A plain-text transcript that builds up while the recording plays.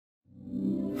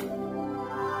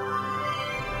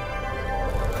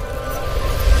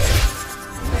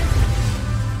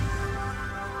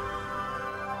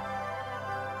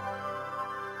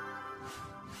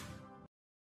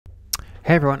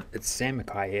Hey everyone, it's Sam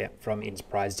Mackay here from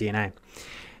Enterprise DNA.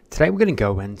 Today we're going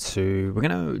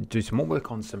to do some more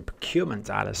work on some procurement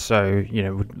data. So,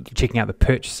 we're checking out the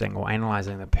purchasing or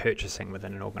analyzing the purchasing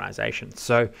within an organization.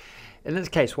 So in this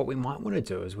case, what we might want to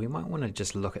do is we might want to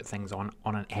just look at things on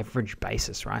an average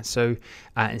basis, right? So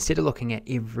instead of looking at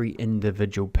every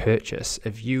individual purchase,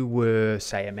 if you were,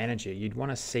 say, a manager, you'd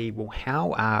want to see, well,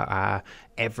 how are our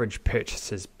average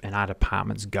purchases in our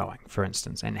departments going, for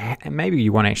instance, and maybe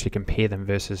you want to actually compare them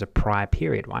versus a prior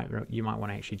period, right? You might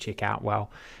want to actually check out,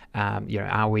 well,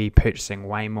 are we purchasing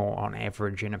way more on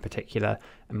average in a particular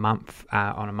month,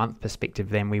 on a month perspective,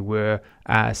 than we were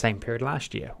same period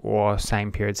last year or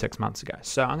same period 6 months ago?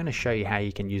 So I'm going to show you how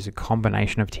you can use a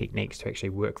combination of techniques to actually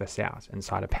work this out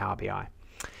inside of Power BI.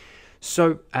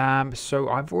 So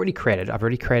I've already created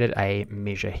a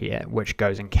measure here which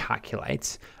goes and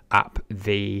calculates up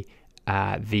the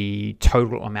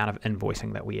total amount of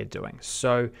invoicing that we are doing.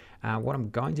 So what I'm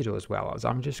going to do as well is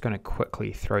I'm just going to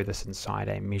quickly throw this inside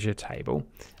a measure table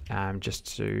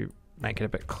just to make it a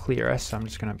bit clearer. So I'm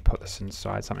just going to put this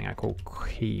inside something I call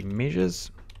key measures.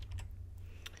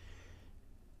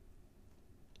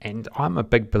 And I'm a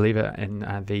big believer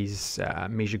in these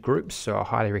measure groups, so I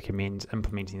highly recommend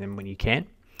implementing them when you can.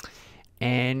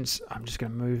 And I'm just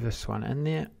going to move this one in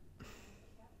there.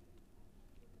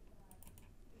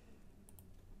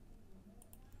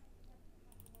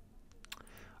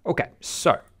 Okay,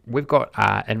 so we've got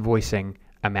invoicing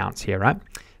amounts here, right?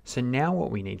 So now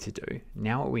what we need to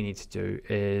do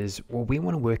is, well, we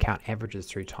want to work out averages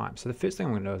through time. So the first thing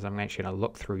I'm going to do is I'm actually going to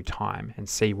look through time and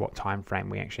see what time frame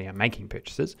we actually are making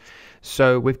purchases.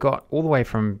 So we've got all the way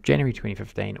from January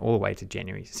 2015 all the way to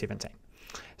January 17.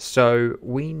 So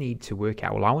we need to work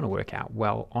out, well, I want to work out,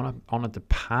 well, on a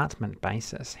department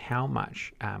basis, how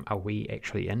much are we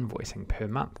actually invoicing per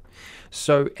month?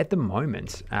 So at the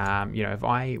moment, if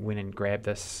I went and grabbed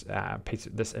this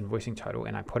this invoicing total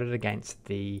and I put it against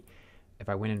if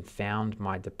I went and found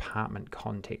my department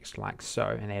context like so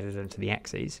and added it into the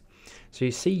axes, so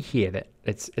you see here that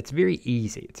it's very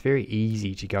easy. It's very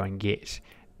easy to go and get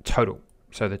total.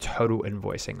 So the total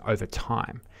invoicing over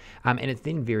time. And it's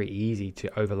then very easy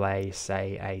to overlay,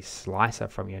 say, a slicer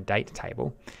from your data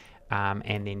table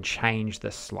and then change the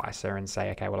slicer and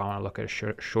say, okay, well, I want to look at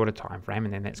a shorter time frame,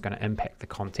 and then that's going to impact the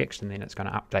context, and then it's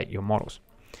going to update your models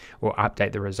or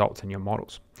update the results in your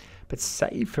models. But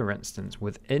say, for instance,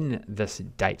 within this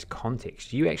date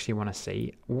context, you actually want to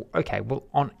see, okay, well,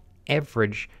 on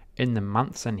average in the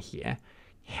months in here,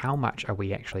 how much are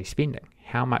we actually spending?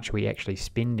 How much are we actually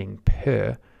spending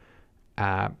per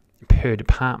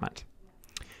department?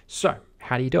 So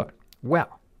how do you do it?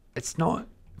 Well, it's not,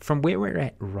 from where we're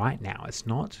at right now, it's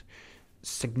not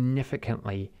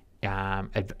significantly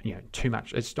too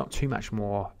much. It's not too much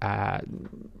more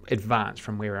advanced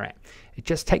from where we're at. It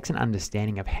just takes an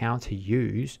understanding of how to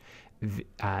use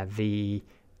the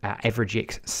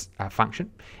AVERAGEX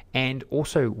function, and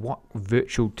also what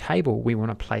virtual table we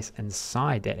want to place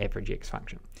inside that AVERAGEX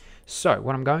function. So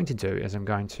what I'm going to do is I'm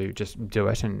going to just do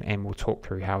it, and we'll talk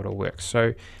through how it'll work.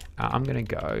 So I'm going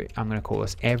to call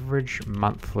this average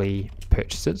monthly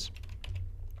purchases,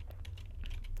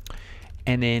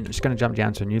 and then I'm just going to jump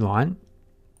down to a new line,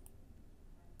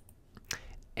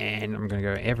 and I'm going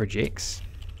to go AVERAGEX.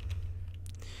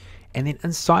 And then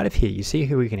inside of here, you see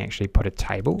here we can actually put a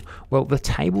table. Well, the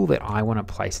table that I want to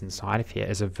place inside of here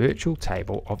is a virtual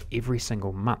table of every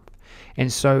single month.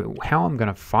 And so how I'm going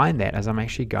to find that is I'm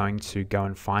actually going to go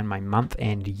and find my month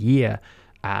and year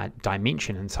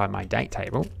dimension inside my date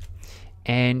table.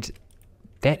 And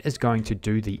that is going to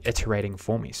do the iterating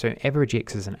for me. So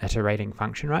AVERAGEX is an iterating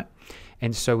function, right?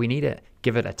 And so we need to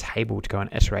give it a table to go and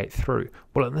iterate through.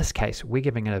 Well, in this case, we're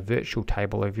giving it a virtual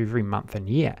table of every month and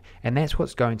year. And that's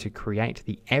what's going to create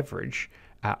the average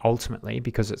ultimately,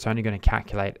 because it's only going to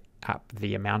calculate up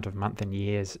the amount of month and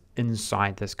years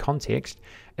inside this context.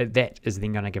 That is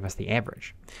then going to give us the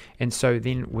average. And so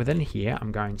then within here,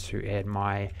 I'm going to add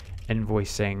my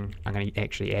invoicing. I'm going to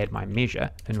actually add my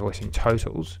measure, invoicing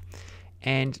totals.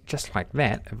 And just like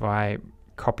that, if I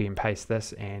copy and paste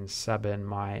this and sub in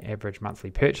my average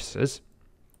monthly purchases,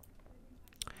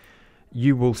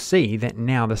 you will see that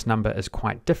now this number is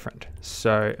quite different.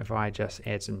 So if I just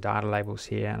add some data labels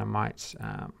here, and I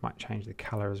might change the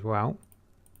color as well.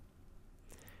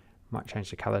 Might change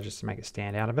the color just to make it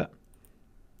stand out a bit.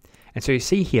 And so you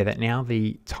see here that now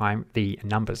the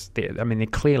numbers, they're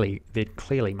clearly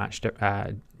much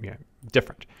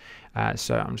different.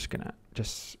 So I'm just gonna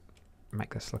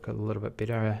make this look a little bit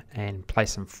better and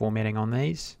place some formatting on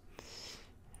these.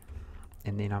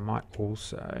 And then I might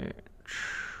also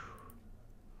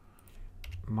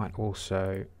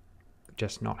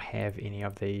just not have any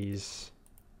of these.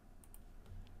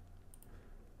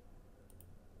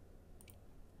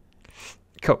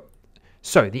 Cool.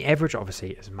 So the average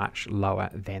obviously is much lower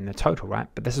than the total, right?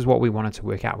 But this is what we wanted to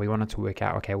work out. We wanted to work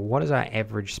out, okay, well, what is our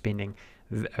average spending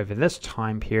over this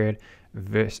time period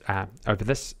versus over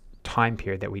this time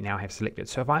period that we now have selected.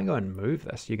 So if I go and move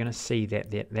this, you're going to see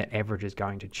that that average is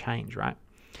going to change, right?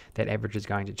 That average is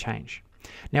going to change.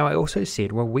 Now I also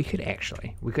said, well, we could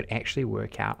actually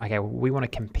work out, okay, well, we want to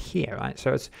compare, right?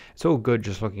 So it's all good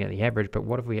just looking at the average, but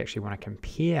what if we actually want to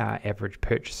compare our average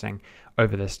purchasing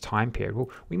over this time period?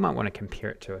 Well, we might want to compare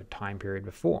it to a time period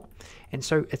before. And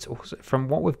so it's also from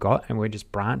what we've got, and we're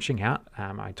just branching out.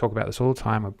 I talk about this all the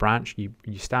time.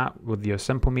 You start with your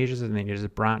simple measures, and then you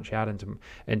just branch out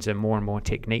into more and more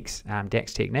techniques,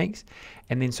 DAX techniques.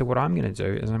 And then so what I'm going to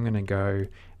do is I'm going to go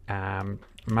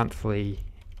monthly.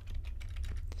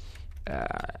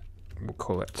 We'll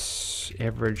call it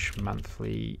average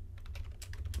monthly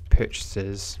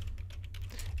purchases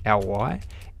LY,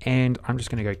 and I'm just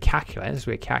going to go calculate. This is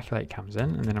where calculate comes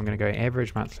in, and then I'm going to go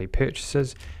average monthly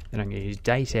purchases, then I'm going to use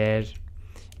date add,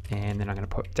 and then I'm going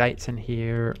to put dates in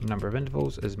here. Number of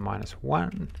intervals is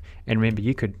 -1, and remember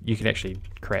you could actually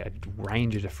create a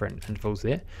range of different intervals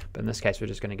there, but in this case we're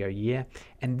just going to go year.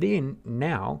 And then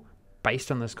now,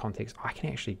 based on this context, I can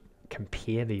actually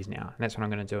compare these now, and that's what I'm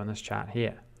going to do on this chart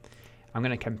here. I'm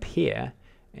going to compare,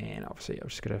 and obviously I'm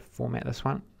just going to format this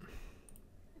one.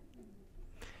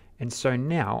 And so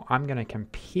now I'm going to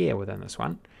compare within this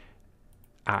one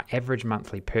our average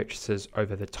monthly purchases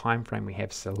over the time frame we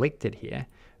have selected here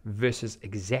versus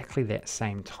exactly that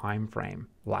same time frame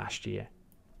last year.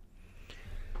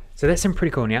 So that's some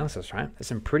pretty cool analysis, right? It's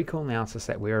some pretty cool analysis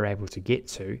that we were able to get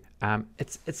to.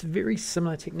 It's very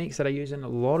similar techniques that I use in a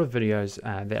lot of videos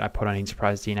that I put on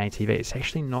Enterprise DNA TV. It's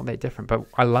actually not that different, but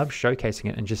I love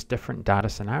showcasing it in just different data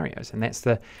scenarios. And that's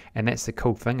the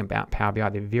cool thing about Power BI.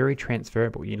 They're very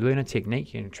transferable. You learn a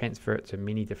technique, you can transfer it to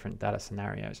many different data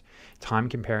scenarios. Time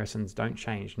comparisons don't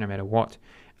change no matter what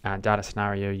data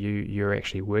scenario you're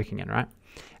actually working in, right?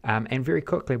 And very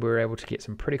quickly we were able to get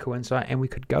some pretty cool insight, and we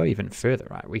could go even further,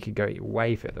 right? We could go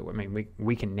way further. I mean,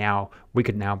 we could now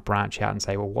branch out and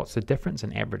say, well, what's the difference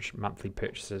in average monthly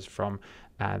purchases from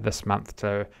this month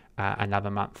to another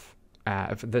month,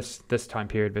 this time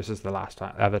period versus the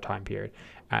other time period,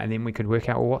 and then we could work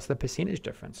out, well, what's the percentage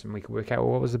difference, and we could work out,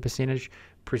 well, what was the percentage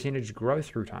growth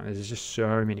through time. There's just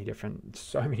so many different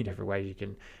ways you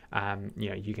can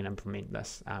you can implement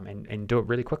this and do it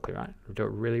really quickly, right? Do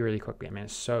it really quickly. I mean,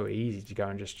 it's so easy to go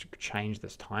and just change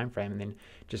this time frame and then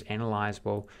just analyze,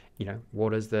 well,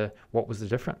 what was the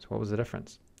difference,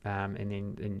 and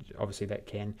then obviously that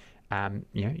can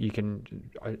you can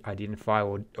identify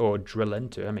or drill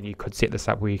into. I mean, you could set this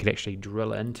up where you could actually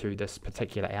drill into this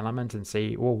particular element and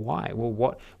see, well, why?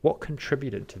 Well, what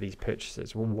contributed to these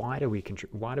purchases? Well, why do we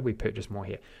purchase more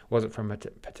here? Was it from a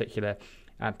particular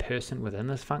person within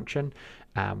this function?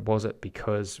 Was it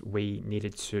because we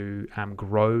needed to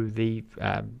grow the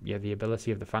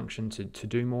ability of the function to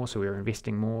do more, so we were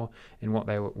investing more in what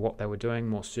they were doing,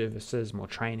 more services, more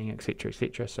training,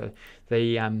 etc. So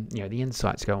the the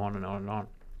insights go on and on and on.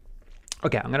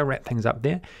 Okay, I'm going to wrap things up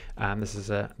there. This is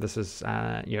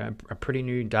a pretty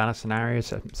new data scenario,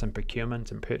 some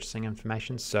procurement and purchasing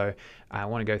information. So I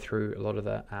want to go through a lot of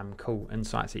the cool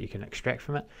insights that you can extract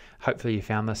from it. Hopefully you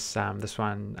found this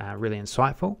one really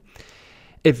insightful.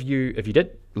 If you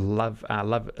did, love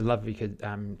if you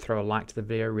could throw a like to the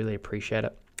video. Really appreciate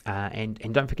it.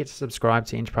 And don't forget to subscribe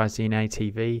to Enterprise DNA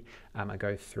TV. I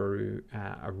go through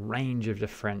a range of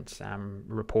different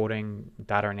reporting,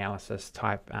 data analysis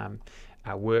type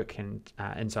work and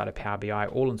inside of Power BI,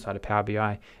 all inside of Power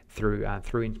BI through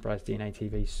Enterprise DNA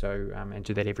TV. So and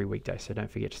do that every weekday. So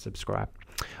don't forget to subscribe.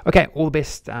 Okay, all the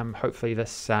best. Hopefully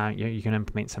this you can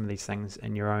implement some of these things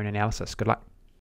in your own analysis. Good luck.